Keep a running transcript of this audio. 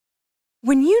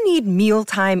When you need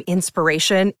mealtime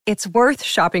inspiration, it's worth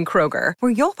shopping Kroger,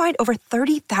 where you'll find over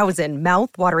 30,000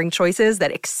 mouth-watering choices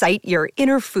that excite your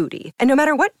inner foodie. And no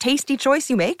matter what tasty choice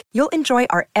you make, you'll enjoy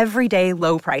our everyday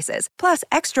low prices, plus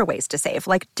extra ways to save,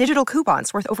 like digital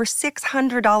coupons worth over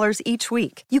 $600 each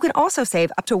week. You can also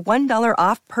save up to $1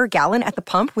 off per gallon at the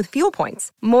pump with fuel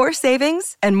points. More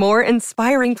savings and more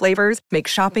inspiring flavors make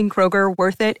shopping Kroger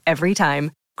worth it every time.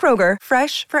 Kroger,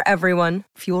 fresh for everyone.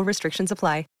 Fuel restrictions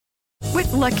apply.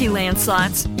 With Lucky Land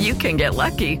Slots, you can get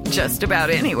lucky just about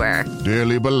anywhere.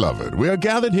 Dearly beloved, we are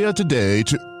gathered here today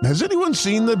to... Has anyone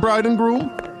seen the bride and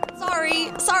groom?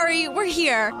 Sorry, we're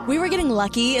here. We were getting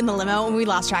lucky in the limo and we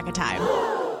lost track of time.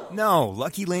 No,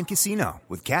 Lucky Land Casino,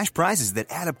 with cash prizes that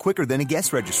add up quicker than a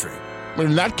guest registry.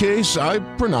 In that case, I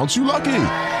pronounce you lucky.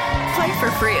 Play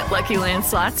for free at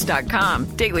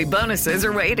LuckyLandSlots.com. Daily bonuses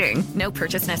are waiting. No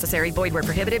purchase necessary. Void where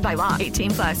prohibited by law.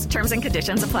 18+. Terms and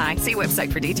conditions apply. See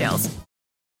website for details.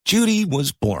 Judy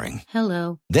was boring.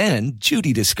 Hello. Then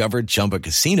Judy discovered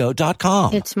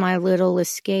ChumbaCasino.com. It's my little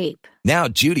escape. Now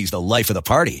Judy's the life of the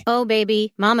party. Oh,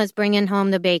 baby, mama's bringing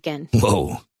home the bacon.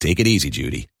 Whoa, take it easy,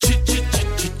 Judy.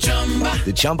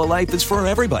 The Chumba life is for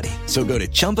everybody. So go to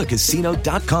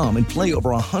ChumbaCasino.com and play over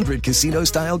 100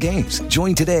 casino-style games.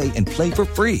 Join today and play for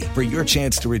free for your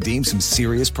chance to redeem some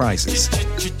serious prizes.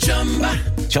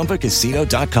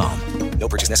 ChumbaCasino.com. No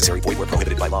purchase necessary. Void where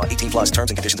prohibited by law. 18+.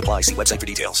 Terms and conditions apply. See website for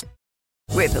details.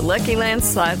 With the Lucky Land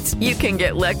Slots, you can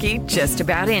get lucky just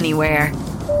about anywhere.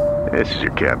 This is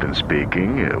your captain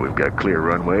speaking. We've got clear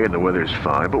runway and the weather's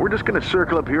fine, but we're just going to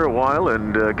circle up here a while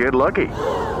and get lucky.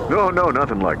 No,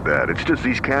 nothing like that. It's just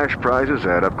these cash prizes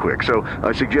add up quick. So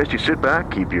I suggest you sit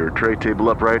back, keep your tray table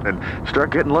upright, and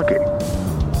start getting lucky.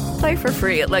 Play for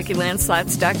free at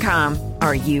LuckyLandSlots.com.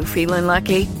 Are you feeling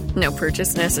lucky? No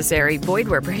purchase necessary. Void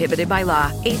where prohibited by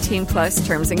law. 18+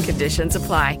 terms and conditions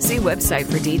apply. See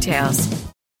website for details.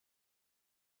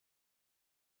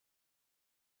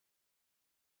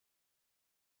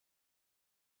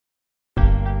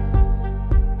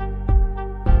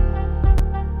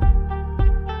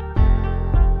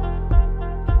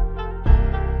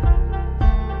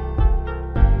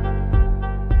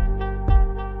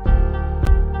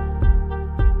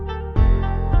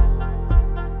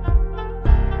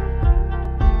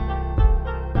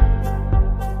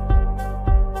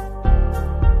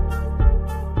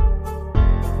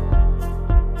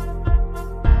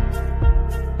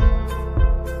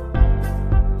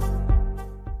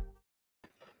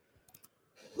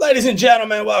 Ladies and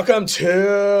gentlemen, welcome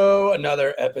to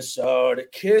another episode,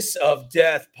 Kiss of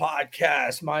Death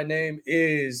podcast. My name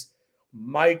is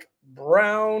Mike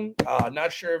Brown.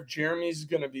 Not sure if Jeremy's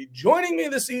going to be joining me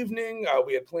this evening.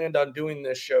 We had planned on doing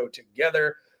this show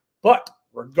together, but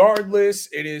regardless,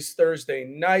 it is Thursday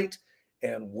night,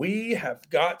 and we have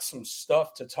got some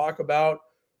stuff to talk about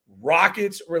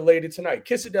Rockets related tonight.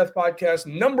 Kiss of Death podcast,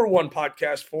 number one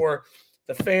podcast for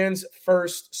the Fans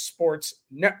First Sports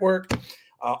Network.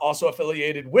 Also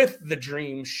affiliated with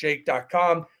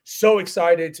thedreamshake.com. So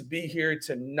excited to be here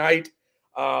tonight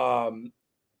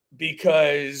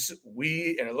because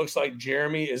and it looks like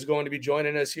Jeremy is going to be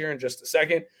joining us here in just a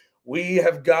second. We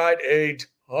have got a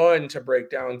ton to break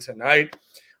down tonight.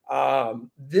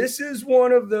 This is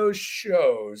one of those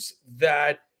shows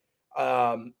that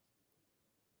I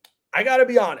got to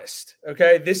be honest,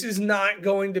 okay? This is not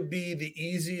going to be the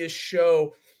easiest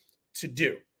show to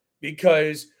do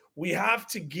because we got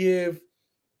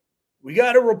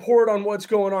to report on what's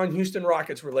going on Houston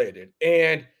Rockets related.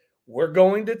 And we're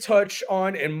going to touch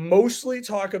on and mostly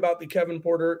talk about the Kevin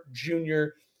Porter Jr.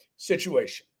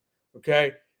 situation.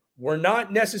 Okay. We're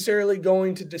not necessarily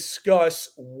going to discuss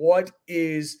what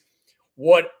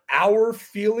our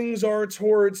feelings are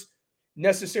towards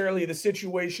necessarily the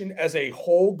situation as a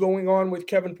whole going on with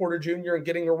Kevin Porter Jr. and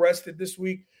getting arrested this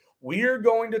week. We are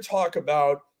going to talk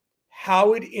about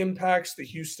how it impacts the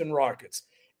Houston Rockets.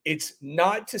 It's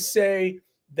not to say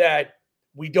that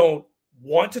we don't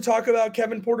want to talk about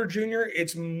Kevin Porter Jr.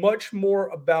 It's much more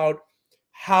about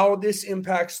how this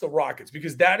impacts the Rockets,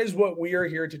 because that is what we are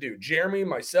here to do. Jeremy,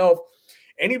 myself,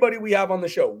 anybody we have on the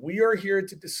show, we are here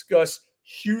to discuss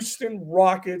Houston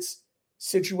Rockets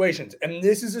situations. And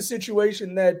this is a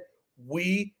situation that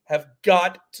we have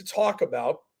got to talk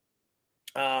about.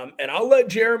 And I'll let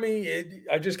Jeremy,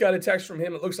 I just got a text from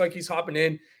him. It looks like he's hopping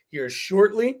in here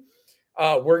shortly.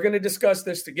 We're going to discuss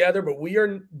this together, but we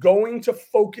are going to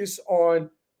focus on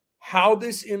how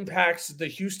this impacts the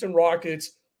Houston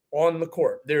Rockets on the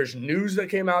court. There's news that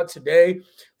came out today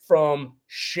from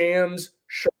Shams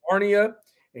Charania.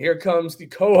 And here comes the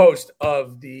co-host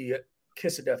of the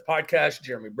Kiss of Death podcast,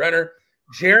 Jeremy Brenner.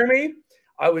 Jeremy,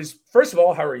 first of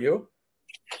all, how are you?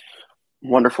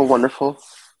 Wonderful, wonderful.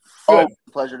 Good. Oh,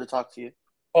 pleasure to talk to you.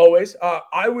 Always.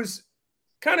 I was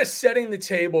kind of setting the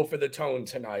table for the tone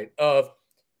tonight of,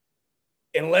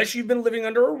 unless you've been living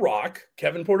under a rock,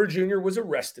 Kevin Porter Jr. was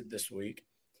arrested this week.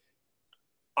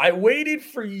 I waited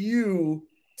for you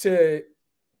to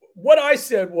 – what I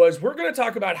said was, we're going to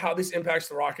talk about how this impacts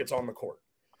the Rockets on the court,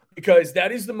 because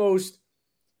that is the most,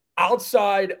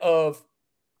 outside of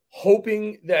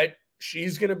hoping that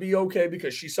she's going to be okay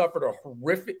because she suffered a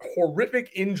horrific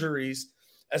injuries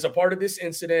as a part of this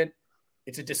incident.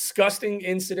 It's a disgusting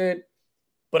incident,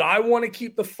 but I want to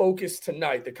keep the focus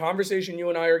tonight, the conversation you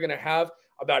and I are going to have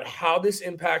about how this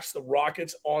impacts the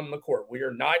Rockets on the court. We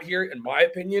are not here, in my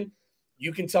opinion.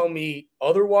 You can tell me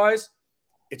otherwise.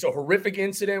 It's a horrific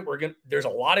incident. There's a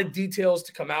lot of details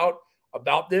to come out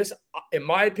about this. In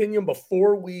my opinion,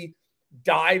 before we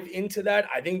dive into that,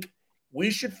 I think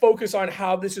we should focus on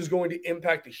how this is going to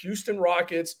impact the Houston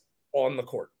Rockets on the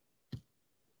court.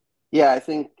 Yeah, I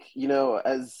think,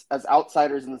 as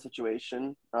outsiders in the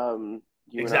situation, you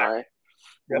exactly.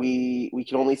 and I, we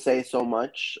can only say so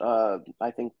much,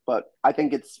 I think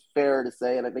it's fair to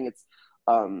say, and I think it's,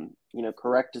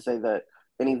 correct to say that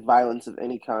any violence of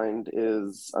any kind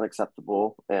is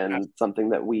unacceptable and something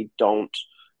that we don't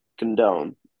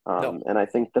condone. No. And I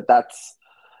think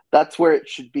that's where it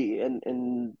should be.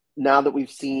 And now that we've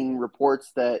seen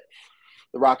reports that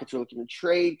the Rockets are looking to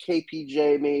trade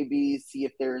KPJ, maybe see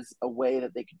if there's a way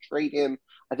that they could trade him,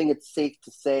 I think it's safe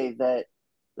to say that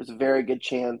there's a very good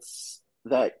chance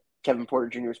that Kevin Porter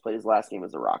Jr. has played his last game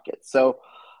as a Rocket. So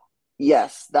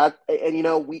yes,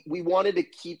 we wanted to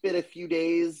keep it a few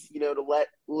days, to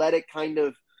let it kind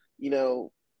of,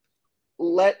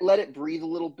 let it breathe a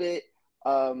little bit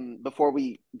before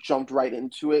we jumped right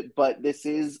into it. But this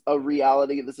is a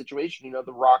reality of the situation.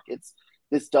 The Rockets,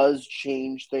 this does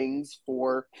change things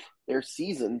for their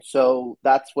season. So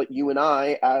that's what you and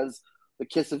I, as the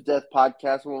Kiss of Death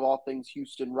podcast, one of all things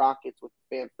Houston Rockets with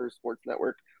the Fan First Sports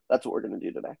Network, that's what we're going to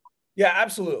do today. Yeah,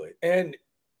 absolutely. And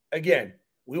again,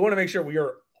 we want to make sure we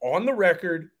are on the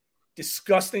record.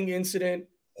 Disgusting incident,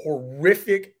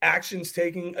 horrific actions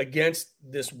taken against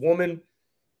this woman,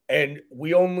 and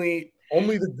we only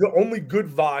good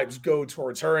vibes go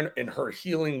towards her and her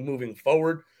healing moving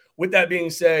forward. With that being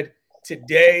said,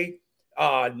 today,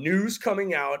 news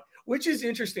coming out, which is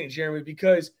interesting, Jeremy,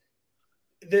 because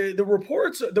the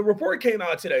report came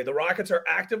out today. The Rockets are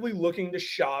actively looking to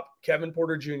shop Kevin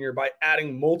Porter Jr. by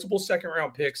adding multiple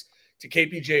second-round picks to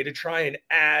KPJ to try and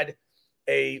add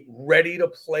a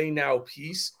ready-to-play now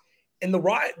piece. And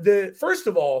first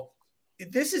of all,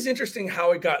 this is interesting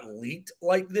how it got leaked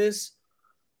like this.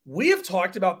 We have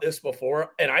talked about this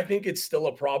before, and I think it's still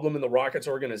a problem in the Rockets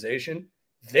organization.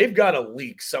 They've got a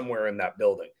leak somewhere in that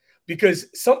building, because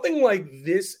something like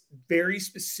this very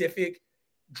specific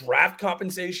draft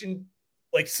compensation,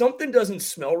 like, something doesn't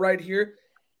smell right here.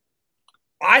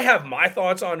 I have my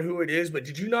thoughts on who it is, but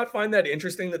did you not find that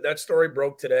interesting that story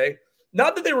broke today?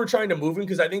 Not that they were trying to move him,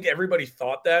 because I think everybody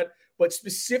thought that, but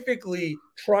specifically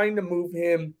trying to move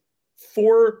him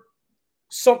for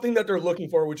something that they're looking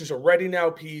for, which is a ready now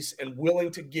piece and willing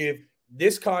to give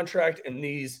this contract and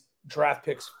these draft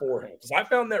picks for him. Because I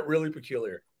found that really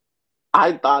peculiar.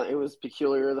 I thought it was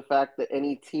peculiar, the fact that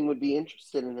any team would be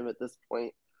interested in him at this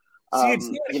point.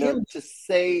 To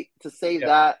say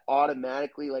that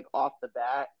automatically, like, off the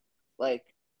bat, like,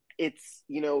 it's,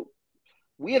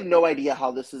 we have no idea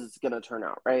how this is going to turn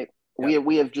out, right? Yeah.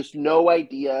 We have just no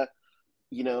idea,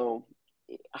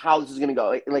 how this is going to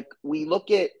go. Like, we look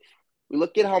at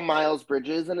how Miles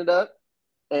Bridges ended up,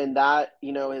 and that,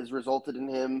 has resulted in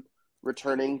him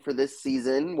returning for this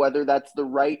season. Whether that's the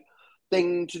right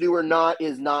thing to do or not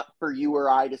is not for you or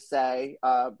I to say,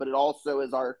 but it also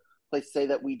is our place to say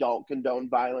that we don't condone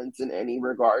violence in any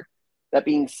regard. That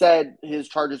being said, his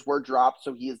charges were dropped,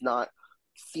 so he is not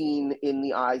seen in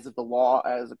the eyes of the law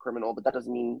as a criminal, but that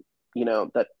doesn't mean,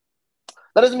 that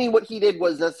doesn't mean what he did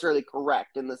was necessarily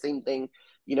correct. And the same thing,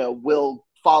 will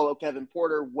follow Kevin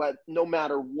Porter, no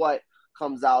matter what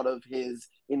comes out of his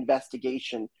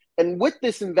investigation. And with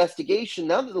this investigation,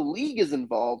 now that the league is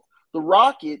involved, the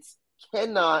Rockets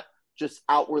cannot just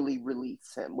outwardly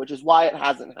release him, which is why it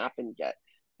hasn't happened yet.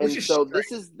 And so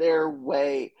this is their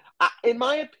way. In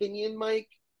my opinion, Mike,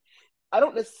 I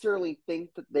don't necessarily think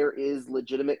that there is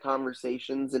legitimate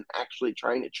conversations in actually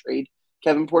trying to trade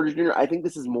Kevin Porter Jr. I think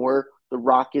this is more the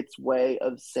Rockets' way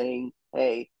of saying,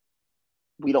 hey,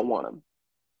 we don't want him.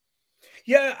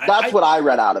 Yeah. That's what I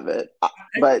read out of it.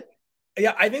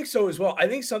 Yeah, I think so as well. I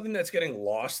think something that's getting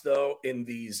lost, though, in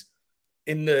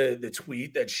the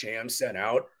tweet that Shams sent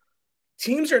out,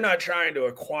 teams are not trying to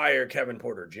acquire Kevin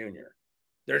Porter Jr.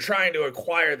 They're trying to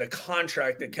acquire the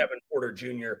contract that Kevin Porter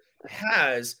Jr.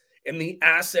 has and the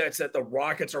assets that the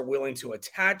Rockets are willing to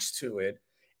attach to it.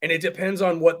 And it depends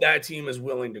on what that team is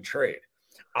willing to trade.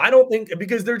 I don't think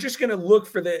because they're just going to look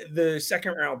for the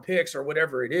second round picks or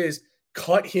whatever it is,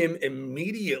 cut him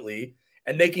immediately,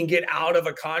 and they can get out of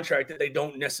a contract that they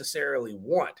don't necessarily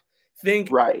want. Think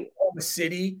Oklahoma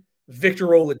City, Victor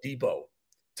Oladipo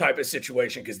type of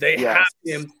situation because they have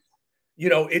him. You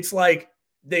know, it's like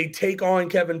they take on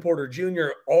Kevin Porter Jr.,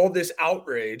 all this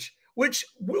outrage, which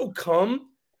will come.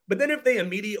 But then if they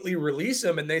immediately release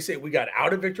him and they say, we got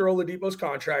out of Victor Oladipo's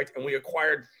contract and we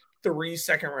acquired 3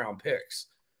 second-round picks,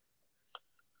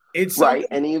 it's right.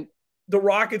 And the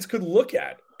Rockets could look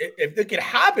at. If it could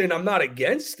happen, I'm not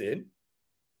against it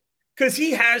because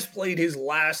he has played his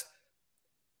last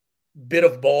bit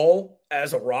of ball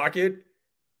as a Rocket.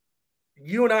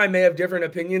 You and I may have different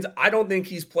opinions. I don't think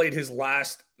he's played his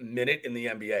last minute in the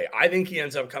NBA. I think he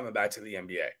ends up coming back to the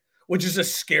NBA, which is a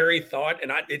scary thought,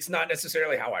 and it's not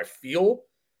necessarily how I feel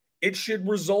it should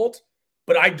result,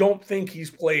 but I don't think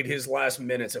he's played his last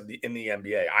minutes in the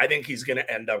NBA. I think he's going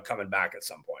to end up coming back at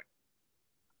some point.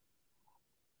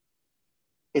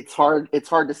 It's hard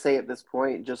to say at this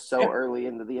point, just so early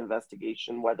into the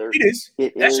investigation, whether it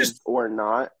is or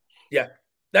not. Yeah,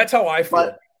 that's how I feel.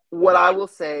 But what I will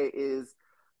say is,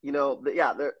 you know,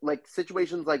 they're like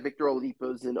situations like Victor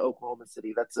Oladipo's in Oklahoma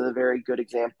City. That's a very good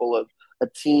example of a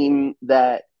team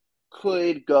that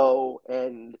could go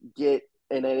and get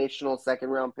an additional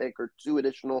second-round pick or 2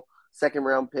 additional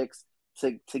second-round picks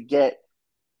to get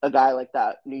a guy like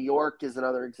that. New York is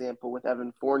another example with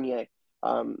Evan Fournier.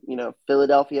 You know,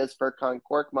 Philadelphia's Furkan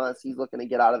Korkmaz. He's looking to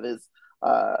get out of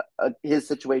his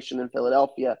situation in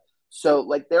Philadelphia. So,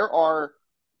 like, there are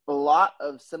a lot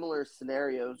of similar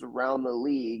scenarios around the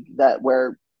league that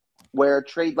where a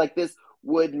trade like this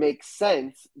would make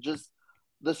sense. Just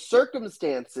the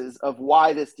circumstances of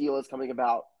why this deal is coming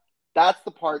about, that's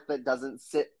the part that doesn't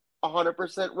sit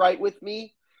 100% right with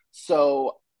me.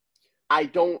 So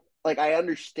I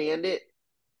understand it.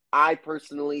 I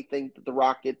personally think that the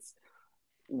Rockets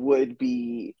would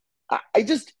be it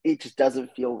just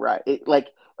doesn't feel right.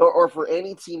 Or for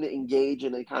any team to engage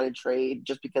in a kind of trade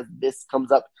just because this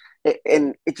comes up,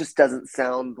 and it just doesn't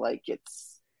sound like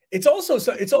it's also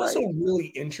really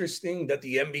interesting that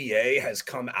the NBA has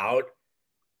come out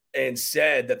and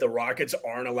said that the Rockets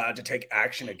aren't allowed to take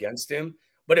action against him.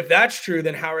 But if that's true,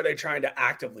 then how are they trying to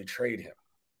actively trade him?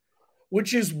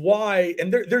 Which is why,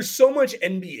 and there's so much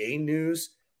NBA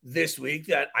news this week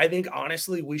that I think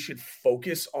honestly we should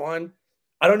focus on.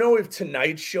 I don't know if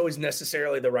tonight's show is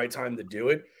necessarily the right time to do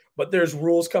it, but there's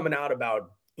rules coming out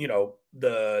about, you know,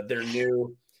 their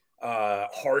new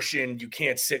Harshin, you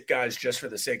can't sit guys just for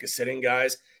the sake of sitting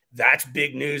guys. That's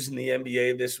big news in the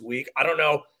NBA this week. I don't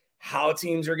know how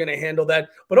teams are going to handle that,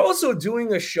 but also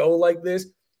doing a show like this,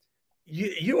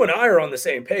 you and I are on the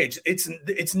same page.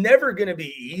 It's never going to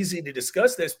be easy to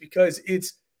discuss this because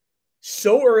it's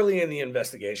so early in the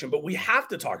investigation, but we have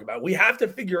to talk about it. We have to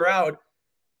figure out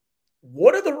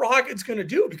what are the Rockets going to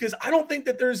do? Because I don't think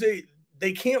that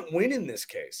they can't win in this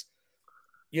case.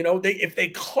 You know, if they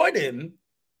cut him,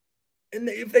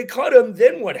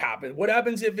 then what happens? What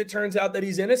happens if it turns out that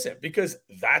he's innocent? Because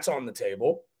that's on the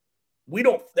table.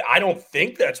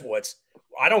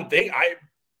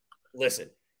 Listen.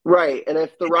 Right. And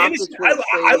if the Rockets I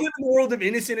live in the world of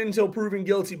innocent until proven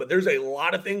guilty, but there's a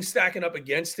lot of things stacking up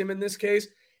against him in this case.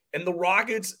 And the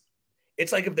Rockets,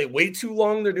 it's like if they wait too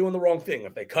long, they're doing the wrong thing.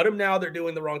 If they cut him now, they're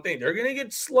doing the wrong thing. They're going to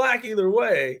get slack either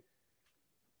way.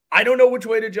 I don't know which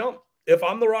way to jump. If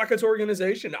I'm the Rockets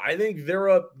organization, I think they're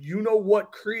a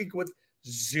you-know-what creek with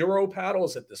 0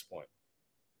 paddles at this point.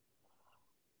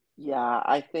 Yeah,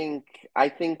 I think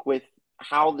with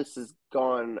how this has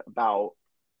gone about,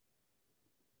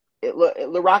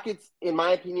 the Rockets, in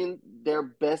my opinion, their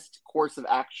best course of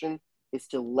action is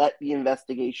to let the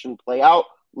investigation play out,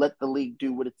 let the league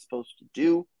do what it's supposed to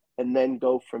do, and then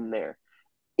go from there.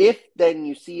 If then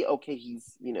you see, okay,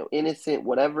 he's, you know, innocent,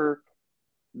 whatever,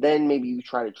 then maybe you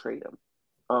try to trade him.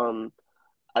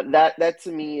 That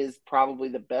to me is probably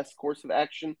the best course of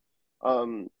action.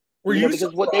 Were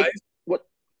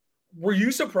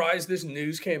you surprised this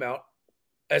news came out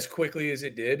as quickly as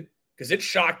it did? Because it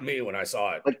shocked me when I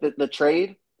saw it. Like the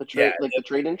trade, the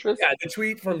trade interest? Yeah, the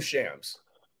tweet from Shams.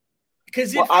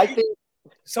 Because I think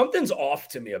something's off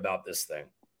to me about this thing.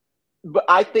 But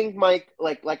I think, Mike,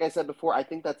 like I said before, I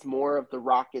think that's more of the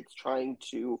Rockets trying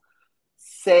to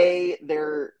say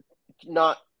they're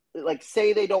not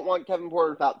say they don't want Kevin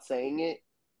Porter without saying it,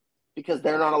 because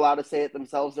they're not allowed to say it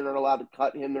themselves. They're not allowed to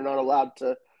cut him. They're not allowed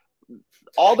to.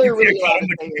 All they're really allowed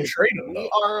to say is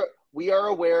we are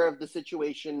aware of the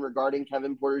situation regarding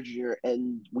Kevin Porter Jr.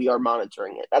 and we are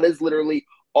monitoring it. That is literally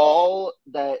all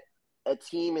that a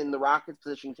team in the Rockets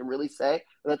position can really say,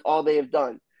 and that's all they have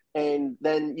done. And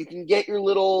then you can get your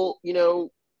little,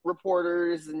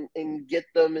 reporters and get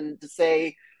them and to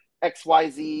say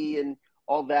XYZ and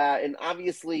all that. And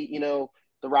obviously,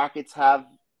 the Rockets have,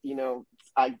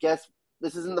 I guess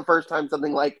this isn't the first time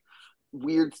something like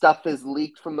weird stuff has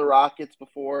leaked from the Rockets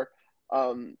before.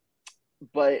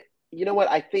 But you know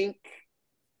what? I think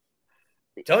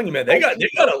I'm telling you, man, they got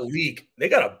a leak. They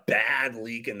got a bad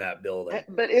leak in that building.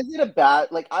 But is it a bad,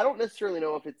 I don't necessarily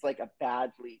know if it's like a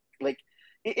bad leak.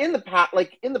 In the past,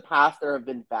 there have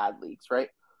been bad leaks, right?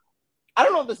 I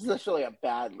don't know if this is necessarily a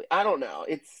bad leak. I don't know.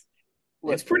 It's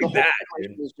pretty bad.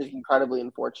 It's just incredibly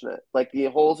unfortunate. The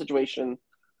whole situation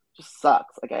just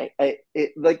sucks.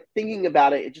 Thinking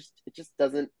about it, it just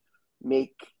doesn't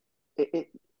make it.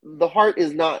 The heart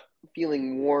is not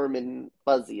feeling warm and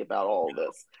fuzzy about all of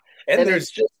this. And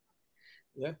there's just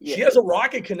she has a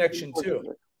Rocket connection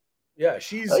too. Yeah,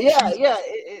 she's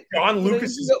John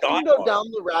Lucas's daughter. We can go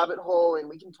down the rabbit hole and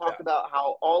we can talk about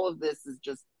how all of this is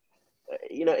just,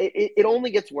 it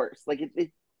only gets worse. The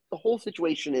whole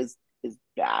situation is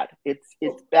bad.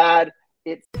 It's bad.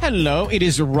 Hello, it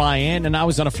is Ryan, and I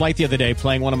was on a flight the other day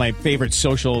playing one of my favorite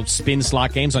social spin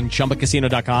slot games on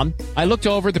ChumbaCasino.com. I looked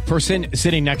over at the person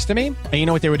sitting next to me, and you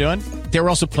know what they were doing? They were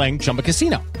also playing Chumba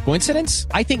Casino. Coincidence?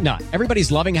 I think not.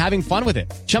 Everybody's loving having fun with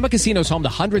it. Chumba Casino is home to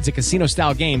hundreds of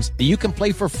casino-style games that you can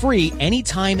play for free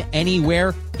anytime,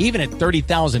 anywhere, even at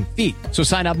 30,000 feet. So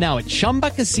sign up now at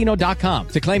ChumbaCasino.com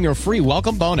to claim your free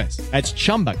welcome bonus. That's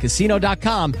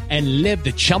ChumbaCasino.com and live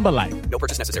the Chumba life. No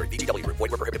purchase necessary. VGW. Void were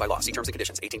prohibited by law. See terms and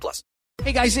conditions. 18+.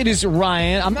 Hey guys, it is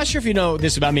Ryan. I'm not sure if you know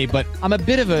this about me, but I'm a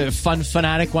bit of a fun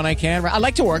fanatic when I can. I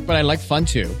like to work, but I like fun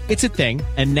too. It's a thing.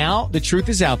 And now the truth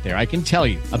is out there. I can tell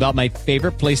you about my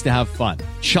favorite place to have fun.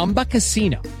 Chumba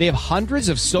Casino. They have hundreds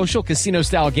of social casino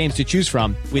style games to choose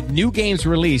from with new games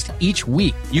released each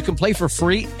week. You can play for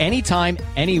free anytime,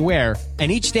 anywhere.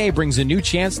 And each day brings a new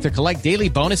chance to collect daily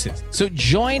bonuses. So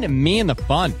join me in the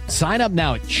fun. Sign up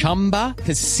now at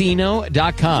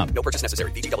ChumbaCasino.com. No purchase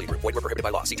necessary. VGW. Void were prohibited by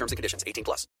law. See terms and conditions.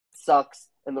 18+. Sucks,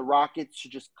 and the Rockets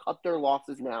should just cut their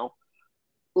losses now.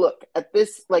 Look, at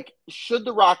this, should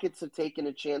the Rockets have taken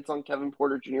a chance on Kevin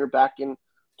Porter Jr. back in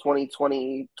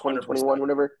 2020, 2021, 100%.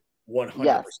 Whatever? 100%.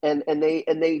 Yes, and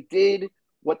they did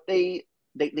what they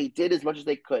did as much as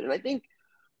they could. And I think,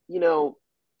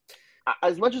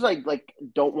 as much as I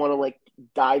don't want to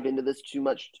dive into this too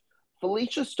much,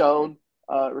 Felicia Stone,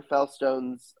 Rafael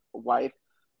Stone's wife,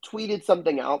 tweeted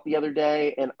something out the other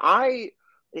day, and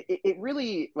it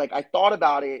really, I thought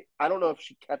about it. I don't know if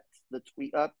she kept the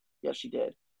tweet up. Yes, she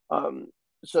did.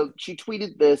 So she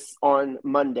tweeted this on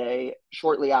Monday,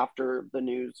 shortly after the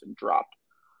news had dropped.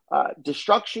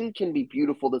 Destruction can be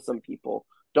beautiful to some people.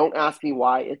 Don't ask me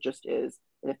why, it just is.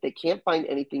 And if they can't find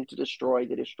anything to destroy,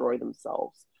 they destroy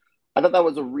themselves. I thought that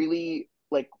was a really,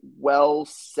 well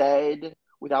said,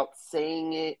 without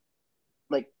saying it,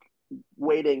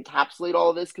 way to encapsulate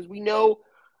all of this, because we know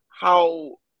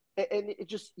how, and it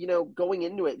just, going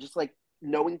into it, just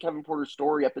knowing Kevin Porter's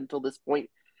story up until this point,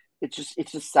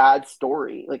 it's a sad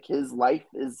story. His life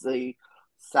is a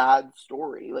sad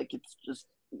story. It's just,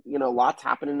 lots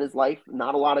happen in his life,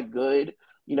 not a lot of good,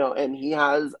 and he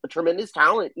has a tremendous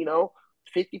talent,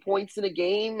 50 points in a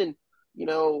game, and,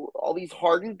 all these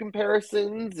Harden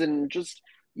comparisons, and just,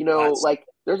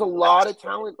 there's a lot of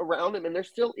talent around him, and there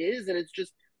still is, and it's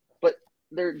just, but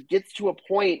there gets to a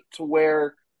point to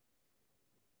where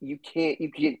you can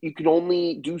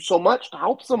only do so much to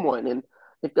help someone. And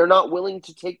if they're not willing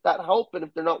to take that help, and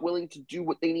if they're not willing to do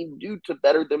what they need to do to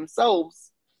better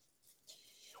themselves.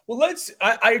 Well,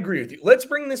 I agree with you. Let's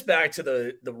bring this back to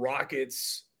the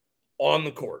Rockets on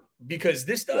the court, because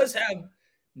this does have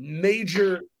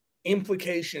major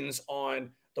implications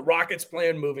on the Rockets'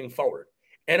 plan moving forward.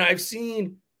 And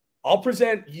I'll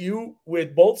present you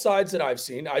with both sides that I've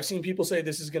seen. I've seen people say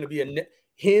this is going to be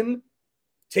him.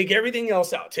 Take everything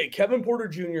else out. Take Kevin Porter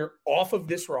Jr. off of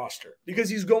this roster, because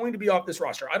he's going to be off this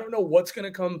roster. I don't know what's going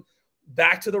to come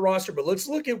back to the roster, but let's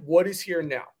look at what is here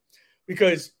now.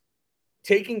 Because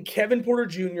taking Kevin Porter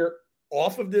Jr.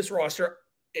 off of this roster,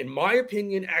 in my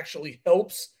opinion, actually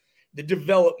helps the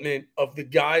development of the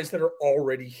guys that are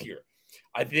already here.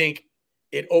 I think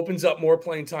it opens up more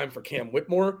playing time for Cam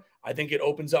Whitmore. I think it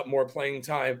opens up more playing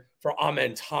time for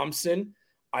Amen Thompson.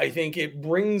 I think it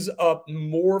brings up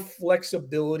more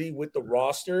flexibility with the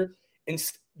roster, and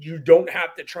you don't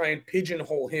have to try and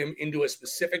pigeonhole him into a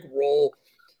specific role.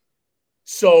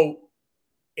 So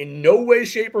in no way,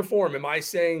 shape, or form am I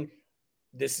saying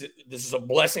This is a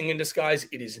blessing in disguise.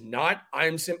 It is not.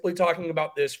 I'm simply talking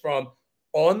about this from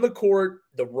on the court.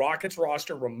 The Rockets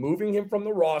roster, removing him from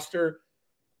the roster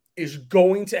is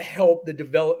going to help the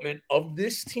development of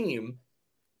this team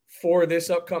for this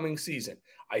upcoming season.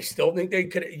 I still think they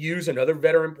could use another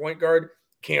veteran point guard.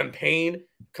 Cam Payne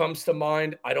comes to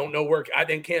mind. I don't know where. I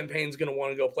think Cam Payne's going to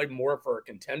want to go play more for a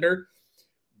contender,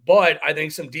 but I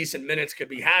think some decent minutes could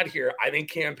be had here. I think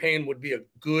Cam Payne would be a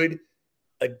good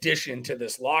addition to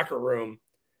this locker room.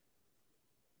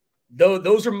 Though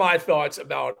those are my thoughts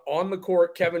about on the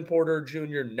court Kevin Porter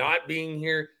Jr. not being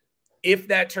here, if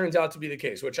that turns out to be the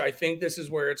case, which I think this is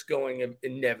where it's going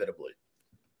inevitably.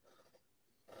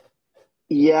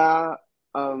 Yeah.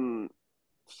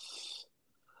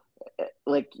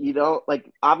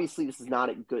 Obviously this is not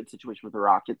a good situation with the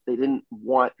Rockets. They didn't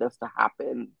want this to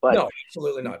happen, but no,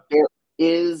 absolutely not. There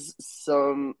is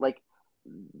some,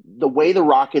 the way the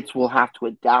Rockets will have to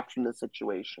adapt from the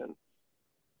situation.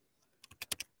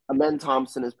 Amen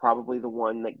Thompson is probably the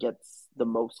one that gets the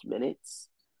most minutes.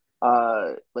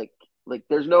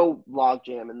 There's no log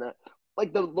jam in that.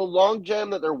 The log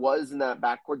jam that there was in that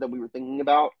backcourt that we were thinking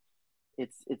about,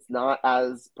 it's not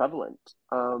as prevalent.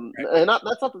 And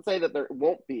that's not to say that there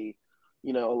won't be,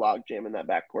 a log jam in that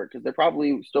backcourt, because there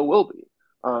probably still will be.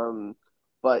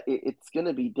 But it's going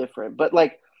to be different. But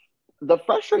the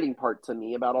frustrating part to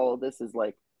me about all of this is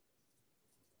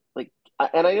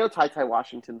and I know Ty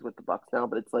Washington's with the Bucks now,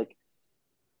 but it's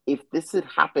if this had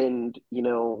happened,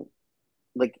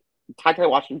 Ty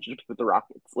Washington should be with the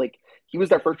Rockets. He was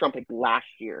their first round pick last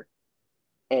year,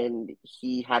 and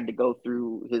he had to go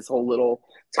through his whole little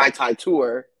Ty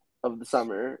tour of the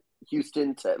summer,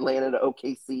 Houston to Atlanta to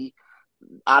OKC,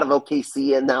 out of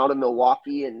OKC and now to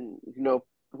Milwaukee, and who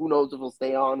knows if he'll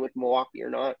stay on with Milwaukee or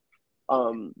not.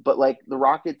 But the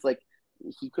Rockets,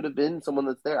 he could have been someone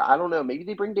that's there. I don't know. Maybe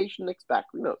they bring Daishen Nix back.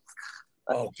 Who knows?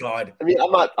 Oh God. I mean,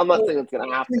 I'm not saying it's going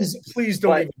to happen. Please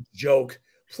don't even joke.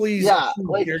 Please,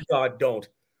 dear God, don't.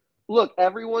 Look,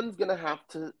 everyone's going to have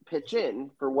to pitch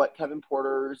in for what Kevin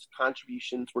Porter's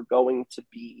contributions were going to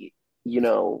be,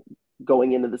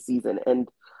 going into the season. And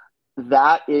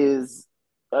that is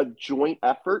a joint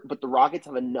effort, but the Rockets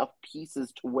have enough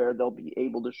pieces to where they'll be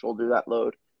able to shoulder that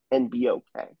load and be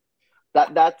okay.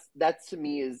 That's to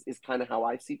me is kind of how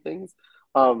I see things.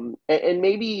 And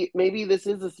maybe this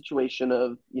is a situation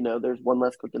of, there's one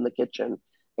less cook in the kitchen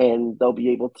and they'll be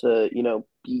able to,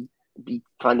 be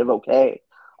kind of okay.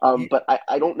 But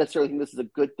I don't necessarily think this is a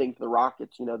good thing for the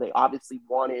Rockets. They obviously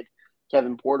wanted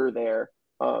Kevin Porter there.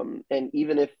 And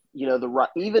even if,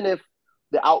 even if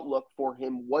the outlook for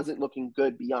him wasn't looking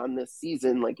good beyond this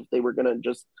season, if they were going to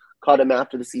just cut him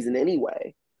after the season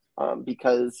anyway,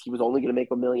 because he was only going to make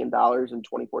 $1 million in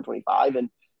 24-25. And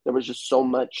there was just so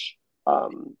much,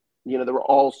 there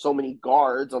were so many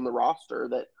guards on the roster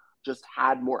that just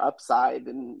had more upside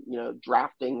and,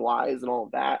 drafting wise and all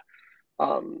of that.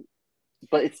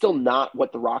 But it's still not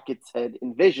what the Rockets had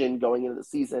envisioned going into the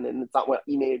season. And it's not what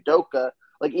Ime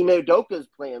Udoka's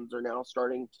plans are now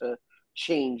starting to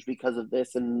change because of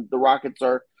this. And the Rockets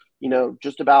are,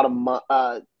 just about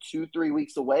 2-3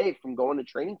 weeks away from going to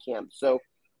training camp. So,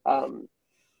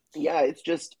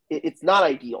 it's not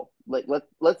ideal.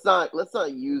 Let's not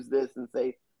use this and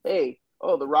say, hey,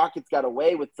 the Rockets got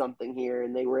away with something here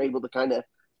and they were able to kind of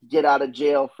get out of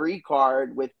jail free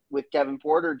card with Kevin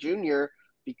Porter Jr.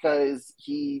 because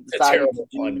he decided to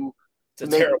do.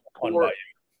 It's a terrible pun by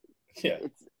you. Yeah,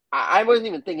 I wasn't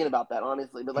even thinking about that,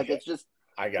 honestly, but it's just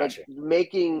I got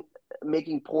you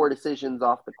making poor decisions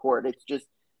off the court. It's just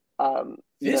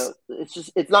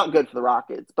it's not good for the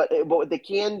Rockets. But what they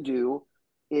can do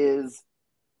is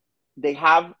they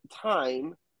have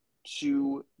time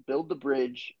to build the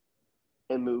bridge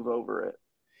and move over it.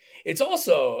 It's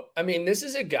also, this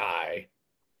is a guy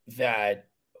that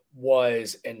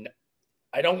was, and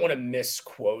I don't want to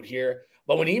misquote here,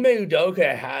 but when Ime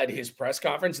Udoka had his press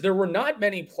conference, there were not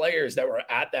many players that were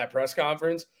at that press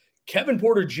conference. Kevin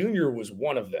Porter Jr. was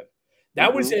one of them.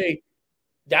 That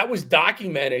was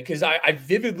documented because I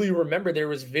vividly remember there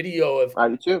was video of I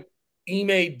do too.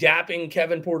 Ime dapping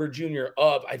Kevin Porter Jr.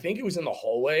 up. I think it was in the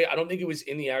hallway. I don't think it was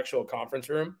in the actual conference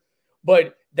room.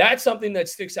 But that's something that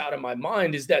sticks out in my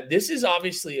mind is that this is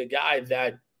obviously a guy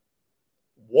that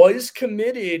was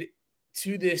committed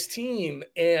to this team.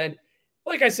 And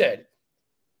like I said,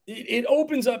 it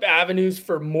opens up avenues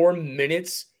for more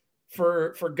minutes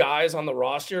for guys on the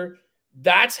roster.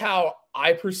 That's how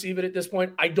I perceive it at this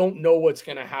point. I don't know what's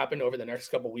going to happen over the next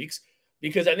couple of weeks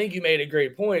because I think you made a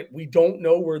great point. We don't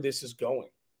know where this is going.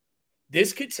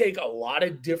 This could take a lot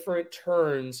of different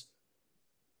turns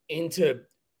into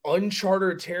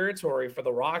uncharted territory for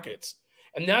the Rockets.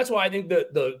 And that's why I think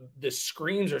the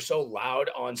screams are so loud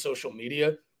on social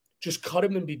media. Just cut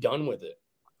him and be done with it.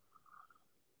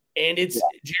 And it's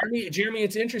Jeremy,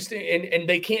 it's interesting. And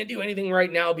they can't do anything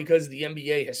right now because the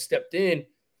NBA has stepped in.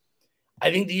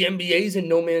 I think the NBA is in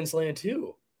no man's land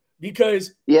too.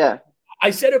 Because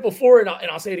I said it before, and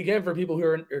I'll say it again for people who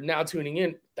are now tuning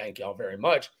in. Thank y'all very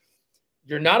much.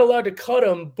 You're not allowed to cut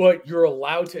him, but you're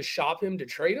allowed to shop him to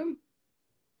trade him.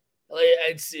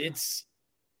 It's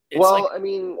well, like I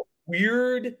mean,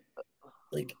 weird.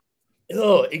 Like,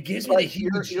 it gives me the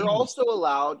heebie-jeebies. You're also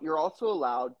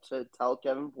allowed to tell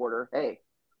Kevin Porter, hey,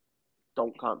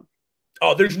 don't come.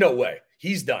 Oh, there's no way.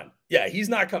 He's done. Yeah, he's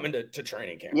not coming to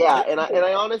training camp. Yeah, and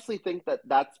I honestly think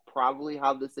that's probably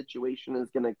how the situation is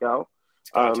going to go.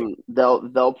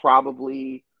 They'll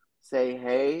probably say,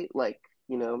 hey, like,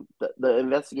 you know, the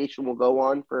investigation will go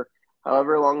on for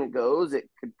however long it goes.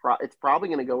 It's probably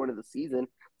going to go into the season.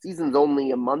 Season's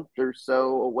only a month or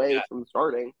so away from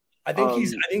starting. I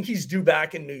think he's due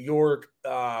back in New York.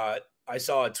 I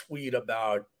saw a tweet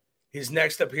about his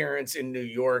next appearance in New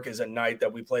York is a night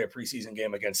that we play a preseason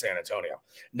game against San Antonio.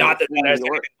 Not that has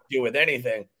anything to do with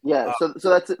anything. Yeah, so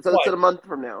that's in a month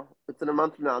from now. It's in a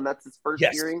month from now, and that's his first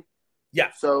hearing.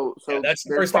 Yeah. So that's the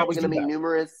there's first probably time going to be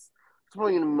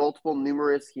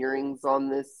numerous hearings on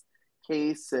this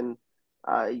case, and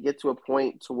you get to a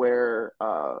point to where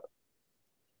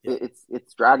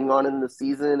it's dragging on in the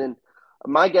season. And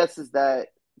my guess is that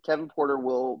Kevin Porter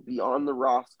will be on the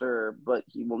roster, but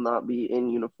he will not be in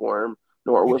uniform,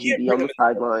 nor will he be on the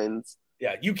sidelines.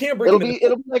 Yeah, you can't bring him.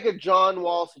 It'll be like a John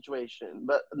Wall situation,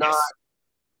 but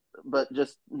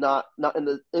just not in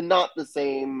the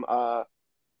same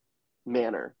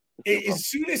manner. As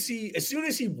soon as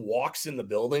he walks in the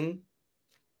building,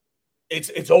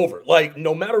 it's over. Like,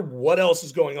 no matter what else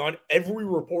is going on, every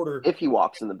reporter, if he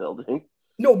walks in the building.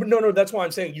 No, that's why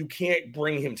I'm saying you can't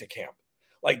bring him to camp.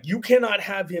 Like, you cannot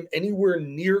have him anywhere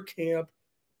near camp,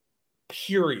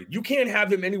 period. You can't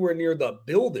have him anywhere near the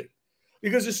building,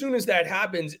 because as soon as that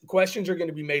happens, questions are going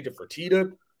to be made to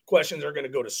Fertitta. Questions are going to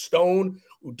go to Stone,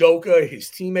 Udoka, his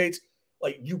teammates.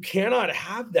 Like, you cannot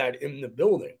have that in the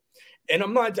building. And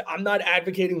I'm not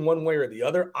advocating one way or the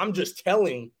other. I'm just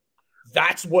telling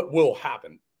that's what will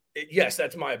happen. Yes,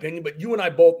 that's my opinion, but you and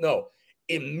I both know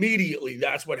immediately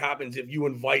that's what happens if you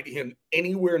invite him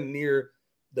anywhere near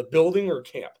the building or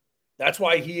camp. That's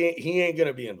why he ain't going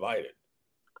to be invited.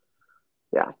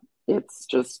 Yeah, it's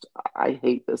just, I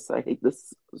hate this. I hate the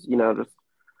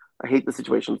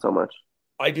situation so much.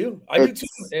 I do too,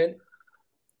 man.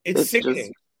 It's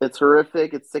sickening. It's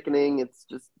horrific. It's sickening. It's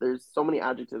just, there's so many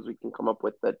adjectives we can come up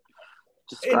with that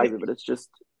describe it, but it's just,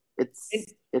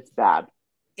 it's bad.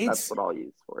 That's what I'll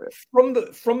use for it.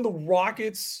 From the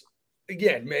Rockets,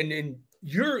 again, man,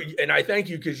 and I thank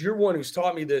you, because you're one who's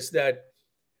taught me this, that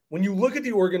when you look at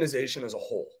the organization as a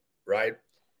whole, right?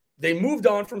 They moved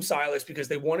on from Silas because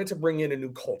they wanted to bring in a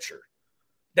new culture.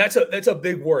 That's a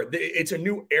big word. It's a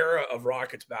new era of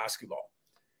Rockets basketball.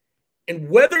 And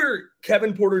whether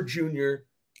Kevin Porter Jr.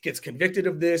 gets convicted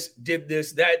of this,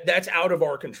 that's out of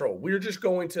our control. We're just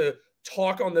going to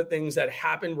talk on the things that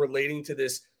happened relating to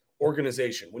this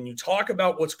organization. When you talk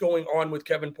about what's going on with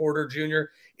Kevin Porter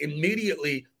Jr.,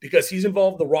 immediately, because he's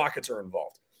involved, the Rockets are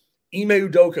involved. Ime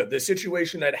Udoka, the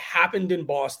situation that happened in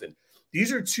Boston.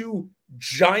 These are two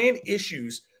giant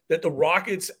issues that the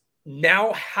Rockets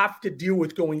now have to deal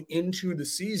with going into the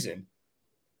season.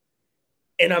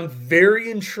 And I'm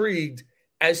very intrigued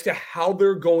as to how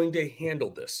they're going to handle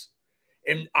this.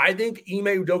 And I think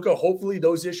Ime Udoka, hopefully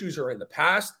those issues are in the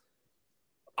past.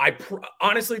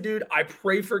 Honestly, dude, I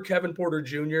pray for Kevin Porter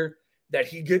Jr. that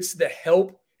he gets the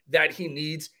help that he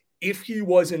needs if he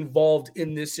was involved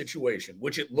in this situation,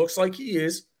 which it looks like he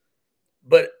is.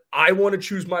 But I want to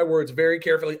choose my words very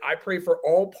carefully. I pray for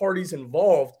all parties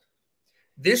involved.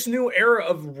 This new era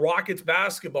of Rockets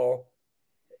basketball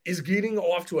is getting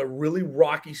off to a really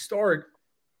rocky start.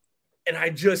 And I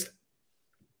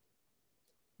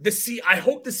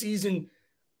hope the season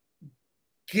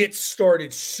gets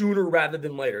started sooner rather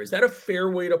than later. Is that a fair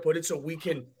way to put it, so we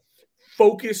can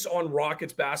focus on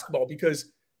Rockets basketball?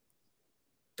 Because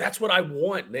that's what I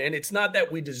want, man. It's not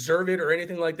that we deserve it or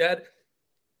anything like that.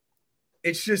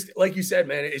 It's just, like you said,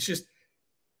 man, it's just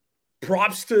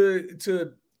props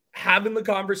to having the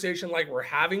conversation like we're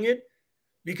having it,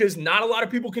 because not a lot of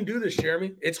people can do this,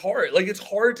 Jeremy. It's hard. Like, it's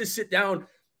hard to sit down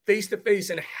face to face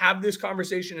and have this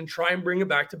conversation and try and bring it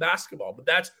back to basketball. But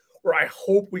that's where I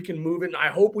hope we can move it. And I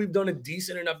hope we've done a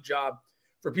decent enough job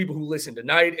for people who listen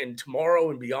tonight and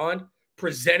tomorrow and beyond,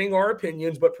 presenting our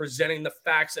opinions, but presenting the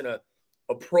facts in a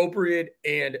appropriate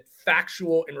and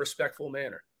factual and respectful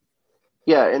manner.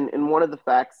 Yeah, and one of the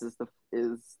facts is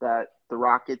that the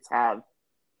Rockets have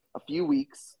a few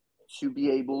weeks to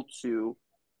be able to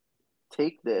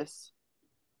take this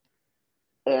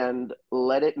and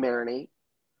let it marinate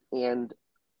and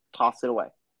toss it away.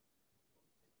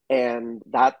 And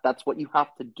that's what you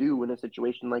have to do in a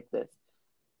situation like this.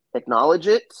 Acknowledge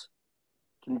it,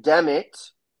 condemn it,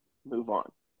 move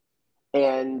on.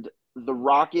 And the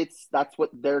Rockets, that's what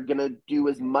they're going to do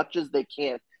as much as they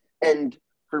can. And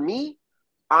for me,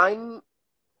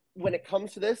 when it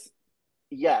comes to this,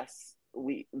 yes,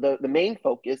 the main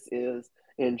focus is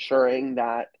ensuring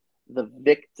that the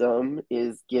victim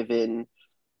is given,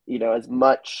 as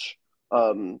much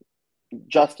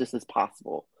justice as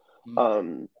possible.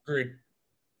 Agreed.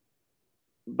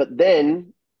 But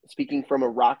then, speaking from a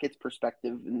Rockets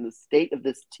perspective, in the state of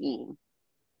this team,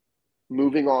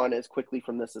 moving on as quickly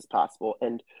from this as possible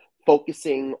and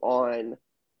focusing on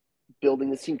building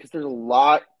this team, because there's a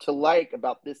lot to like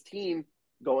about this team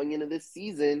going into this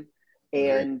season,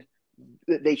 and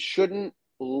they shouldn't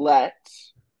let,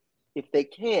 if they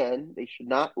can, they should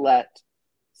not let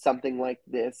something like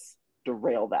this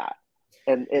derail that.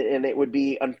 And it would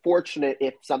be unfortunate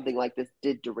if something like this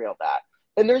did derail that.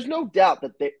 And there's no doubt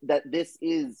that this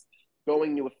is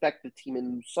going to affect the team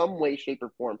in some way, shape,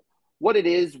 or form. What it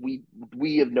is, we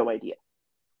have no idea.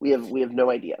 We have no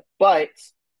idea. But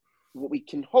what we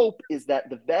can hope is that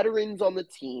the veterans on the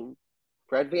team,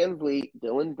 Fred VanVleet,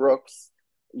 Dylan Brooks,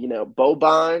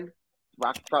 Boban,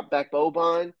 drop back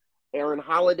Boban, Aaron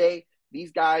Holiday,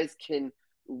 these guys can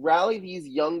rally these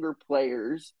younger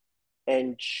players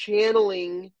and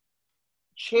channeling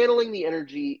the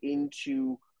energy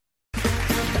into.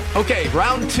 Okay,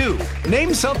 round 2.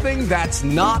 Name something that's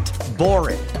not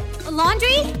boring. A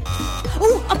laundry?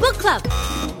 Ooh, a book club.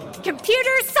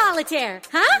 Computer solitaire,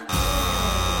 huh?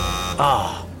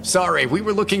 Ah, sorry, we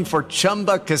were looking for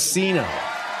Chumba Casino.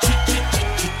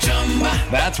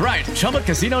 That's right,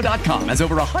 ChumbaCasino.com has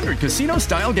over 100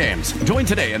 casino-style games. Join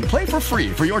today and play for free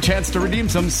for your chance to redeem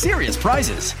some serious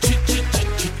prizes.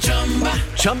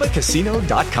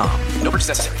 ChumbaCasino.com. No purchase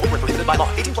necessary. Void where prohibited by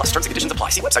law. 18 plus terms and conditions apply.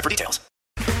 See website for details.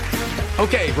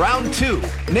 Okay, round 2.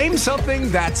 Name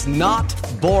something that's not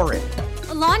boring.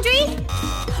 A laundry?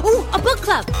 Ooh, a book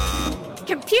club.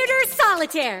 Computer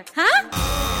solitaire, huh?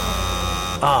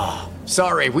 Ah,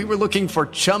 sorry, we were looking for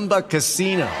Chumba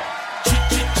Casino.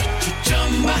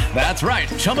 That's right,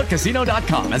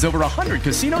 ChumbaCasino.com has over 100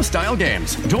 casino-style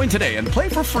games. Join today and play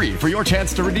for free for your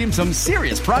chance to redeem some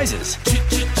serious prizes.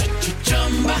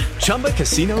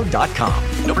 ChumbaCasino.com.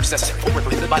 No purchase necessary. Void where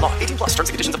prohibited by law. 18 plus terms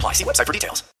and conditions apply. See website for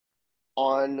details.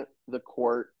 On the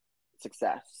court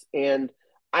success. And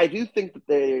I do think that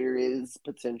there is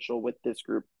potential with this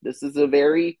group. This is a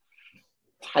very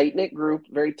tight-knit group,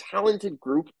 very talented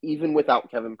group, even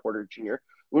without Kevin Porter Jr.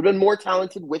 Would have been more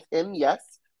talented with him, yes,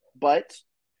 but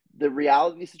the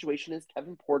reality of the situation is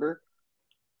Kevin Porter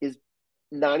is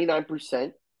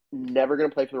 99% never going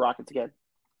to play for the Rockets again.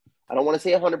 I don't want to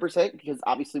say 100% because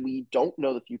obviously we don't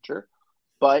know the future,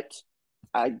 but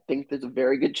I think there's a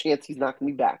very good chance he's not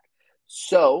going to be back.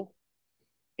 So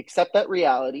accept that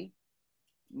reality,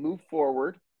 move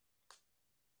forward,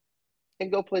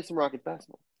 and go play some Rockets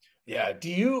basketball. Yeah.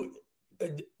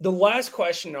 The last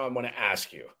question I want to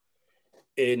ask you,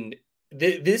 and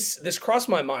this crossed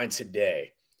my mind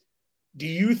today. Do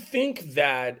you think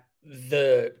that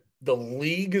the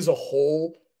league as a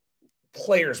whole,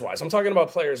 players-wise, I'm talking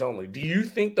about players only, do you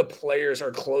think the players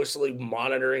are closely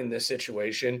monitoring this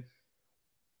situation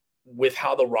with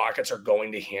how the Rockets are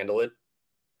going to handle it?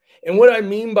 And what I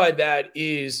mean by that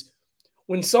is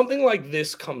when something like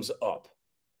this comes up,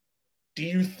 do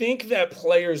you think that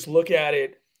players look at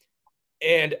it,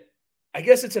 and I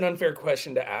guess it's an unfair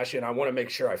question to ask you, and I want to make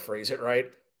sure I phrase it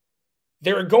right.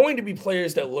 There are going to be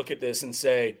players that look at this and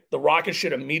say, the Rockets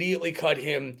should immediately cut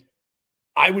him.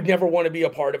 I would never want to be a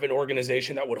part of an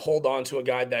organization that would hold on to a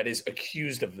guy that is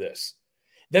accused of this.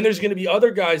 Then there's going to be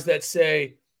other guys that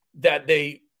say that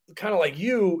they, kind of like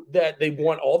you, that they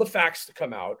want all the facts to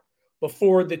come out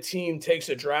before the team takes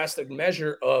a drastic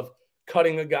measure of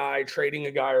cutting a guy, trading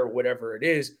a guy, or whatever it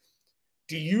is.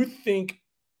 Do you think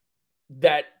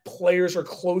that players are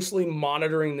closely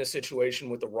monitoring the situation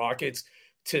with the Rockets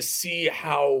to see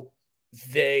how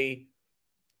they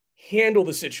handle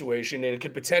the situation, and it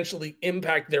could potentially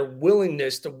impact their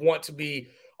willingness to want to be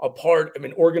a part of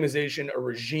an organization, a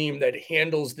regime that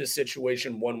handles this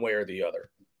situation one way or the other?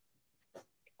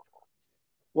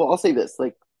 Well, I'll say this,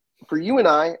 for you and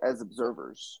I as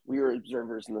observers, we are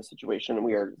observers in this situation, and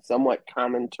we are somewhat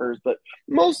commenters, but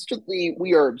mostly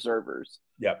we are observers.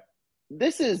 Yep.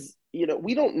 this is,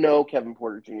 we don't know Kevin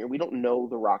Porter Jr. We don't know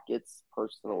the Rockets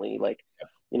personally.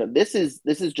 This is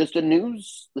just a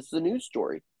news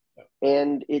story.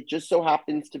 And it just so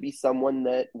happens to be someone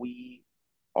that we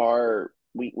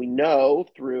know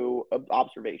through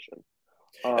observation.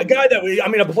 A guy that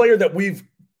a player that we've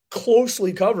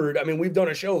closely covered. I mean, we've done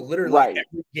a show literally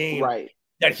every game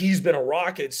that he's been a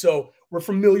Rocket. So we're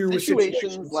familiar with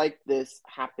situations like this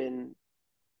happen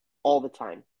all the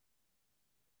time,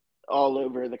 all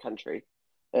over the country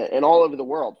and all over the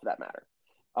world for that matter.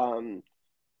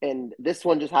 And this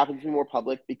one just happens to be more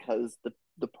public because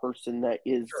the person that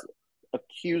is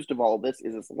accused of all of this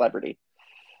is a celebrity.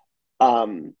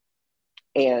 But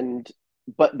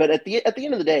at the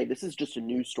end of the day, this is just a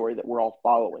news story that we're all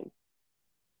following.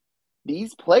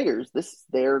 These players, this is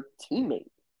their teammate.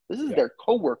 This is their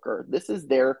coworker. This is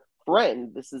their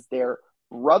friend. This is their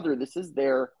brother. This is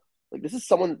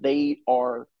someone they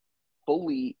are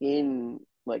fully in,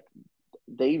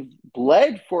 they've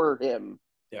bled for him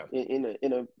in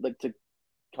a to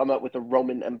come up with a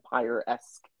Roman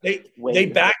Empire-esque way. They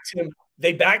backed him.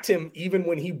 They backed him even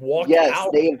when he walked out. Yes,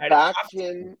 they backed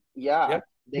him. Yeah.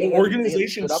 The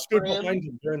organization stood behind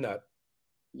him during that.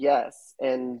 Yes,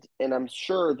 and I'm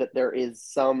sure that there is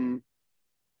some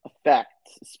effect,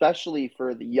 especially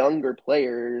for the younger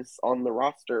players on the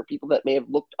roster, people that may have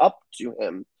looked up to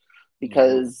him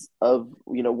because of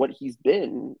what he's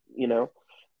been.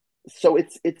 So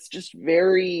it's just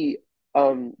very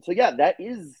that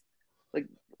is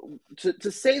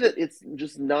to say that it's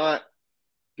just not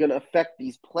gonna affect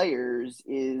these players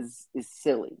is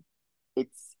silly.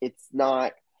 It's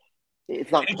not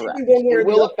correct. It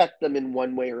will affect them in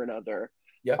one way or another.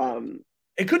 Yeah.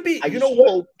 It could be,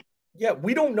 what? Yeah,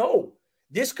 we don't know.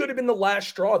 This could have been the last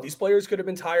straw. These players could have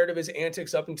been tired of his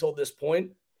antics up until this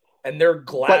point, and they're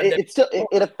glad it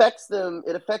affects them.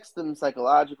 It affects them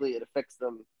psychologically. It affects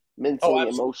them mentally,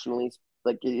 emotionally.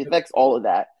 It affects all of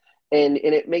that. And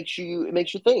it makes you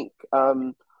think.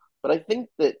 But I think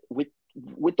that with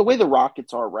the way the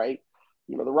Rockets are, right?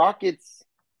 The Rockets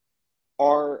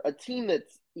are a team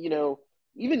that's,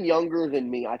 even younger than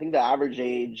me. I think the average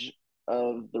age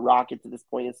of the Rockets at this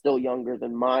point is still younger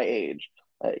than my age,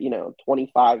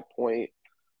 25.4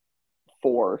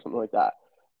 or something like that.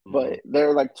 But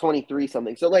they're 23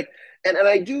 something. So and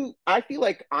I feel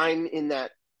like I'm in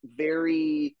that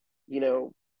very,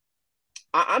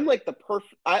 I'm the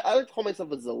perfect, I like to call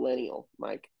myself a zillennial,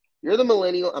 Mike. You're the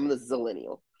millennial, I'm the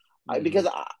zillennial. Because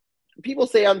people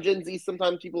say I'm Gen Z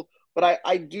sometimes, but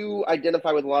I do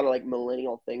identify with a lot of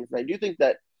millennial things. And I do think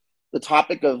that the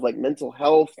topic of mental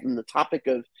health and the topic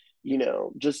of,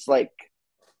 just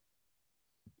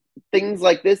things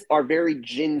like this are very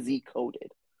Gen Z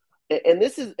coded. And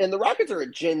the Rockets are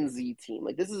a Gen Z team.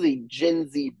 This is a Gen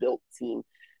Z built team.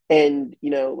 And,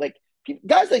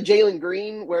 guys like Jalen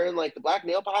Green wearing the black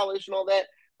nail polish and all that,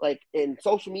 in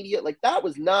social media, that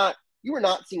was not, you were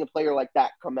not seeing a player like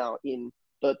that come out in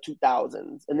the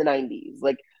 2000s and the 90s.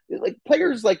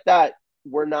 Players like that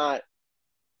were not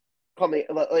coming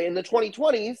in the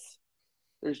 2020s.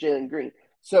 There's Jalen Green.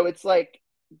 So it's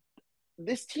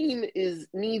this team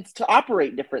needs to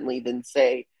operate differently than,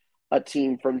 say, a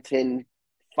team from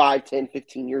 5, 10,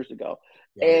 15 years ago.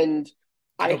 Yeah. And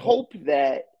I hope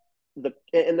that the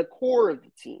core of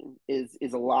the team is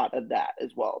a lot of that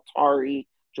as well. Tari,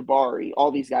 Jabari,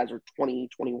 all these guys are 20,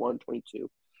 21, 22.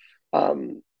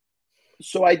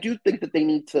 So I do think that they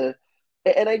need to,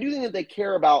 and I do think that they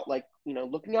care about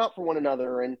looking out for one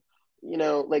another and,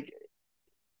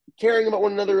 caring about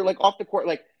one another, off the court.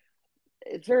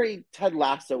 It's very Ted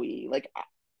Lasso-y.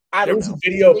 I don't know.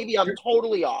 Video, maybe I'm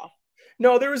totally off.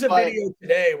 No, there was a video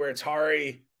today where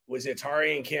Tari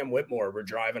and Cam Whitmore were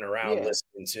driving around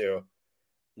listening to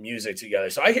music together.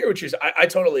 So I hear what you're saying. I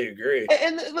totally agree.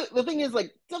 And the thing is,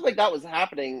 stuff like that was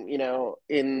happening,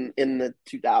 in the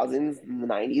 2000s, in the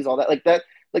 90s, all that.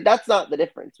 That's not the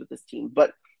difference with this team.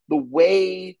 But the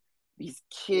way these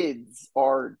kids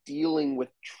are dealing with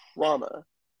trauma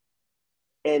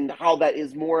and how that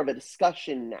is more of a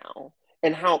discussion now,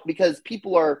 and how, because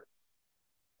people are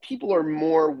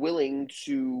more willing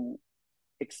to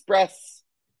express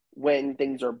when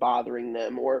things are bothering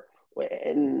them, or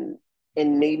and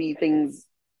maybe things,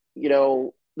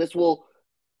 this will,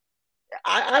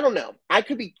 I don't know. I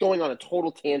could be going on a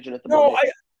total tangent at the moment.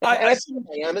 I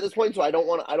am at this point, so I don't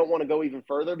want to go even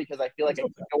further because I feel like I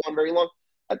could go on very long.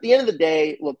 At the end of the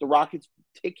day, look, the Rockets,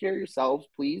 take care of yourselves,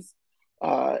 please.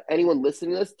 Anyone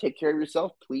listening to this, take care of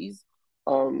yourself, please.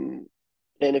 And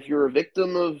if you're a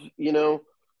victim of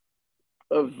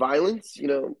violence,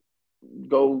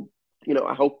 go,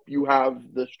 I hope you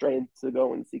have the strength to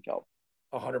go and seek help.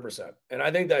 100%. And I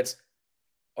think that's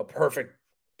a perfect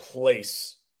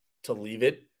place to leave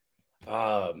it.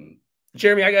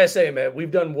 Jeremy, I got to say, man,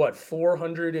 we've done what,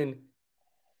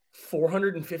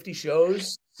 450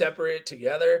 shows separate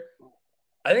together.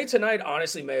 I think tonight,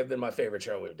 honestly, may have been my favorite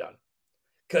show we've done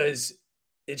because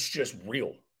it's just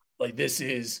real. Like, this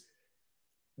is,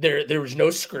 there was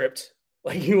no script.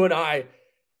 Like, you and I,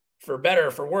 for better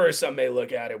or for worse, some may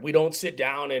look at it. We don't sit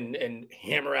down and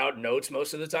hammer out notes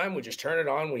most of the time. We just turn it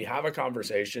on. We have a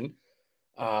conversation.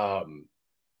 And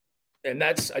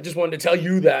that's, I just wanted to tell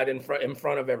you that in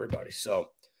front of everybody. So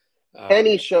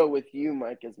any show with you,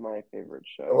 Mike, is my favorite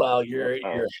show. Well, you're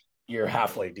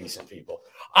halfway decent people.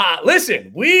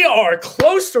 Listen, we are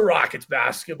close to Rockets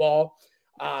basketball.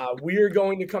 We are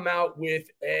going to come out with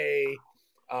a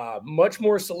much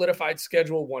more solidified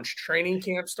schedule once training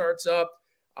camp starts up.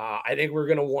 I think we're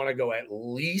going to want to go at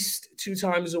least 2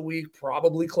 times a week,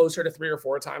 probably closer to 3 or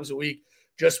 4 times a week,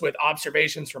 just with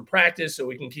observations from practice so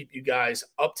we can keep you guys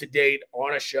up to date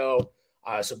on a show.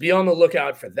 So be on the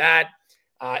lookout for that.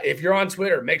 If you're on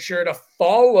Twitter, make sure to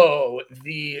follow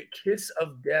the Kiss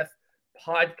of Death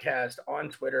podcast on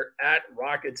Twitter at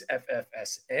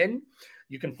RocketsFFSN.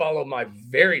 You can follow my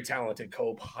very talented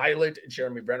co-pilot,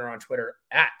 Jeremy Brenner, on Twitter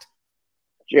at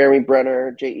Jeremy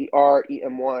Brenner, JeremyBrenner.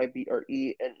 And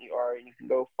you can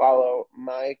go follow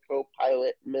my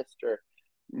co-pilot, Mr.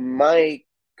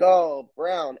 Michael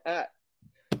Brown at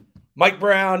Mike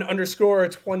Brown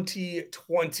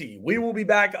 _2020. We will be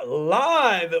back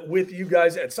live with you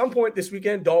guys at some point this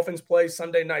weekend. Dolphins play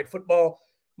Sunday Night Football.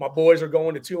 My boys are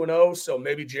going to 2-0, so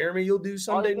maybe Jeremy, you'll do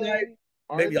Sunday night.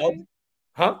 Maybe I'll.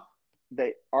 Huh?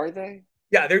 Are they?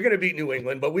 Yeah, they're going to beat New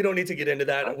England, but we don't need to get into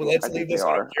that. Let's leave this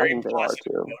on a very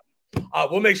positive note.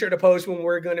 We'll make sure to post when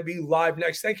we're going to be live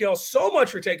next. Thank you all so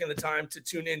much for taking the time to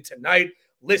tune in tonight.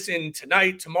 Listen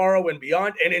tonight, tomorrow, and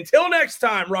beyond. And until next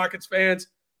time, Rockets fans,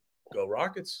 go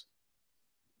Rockets.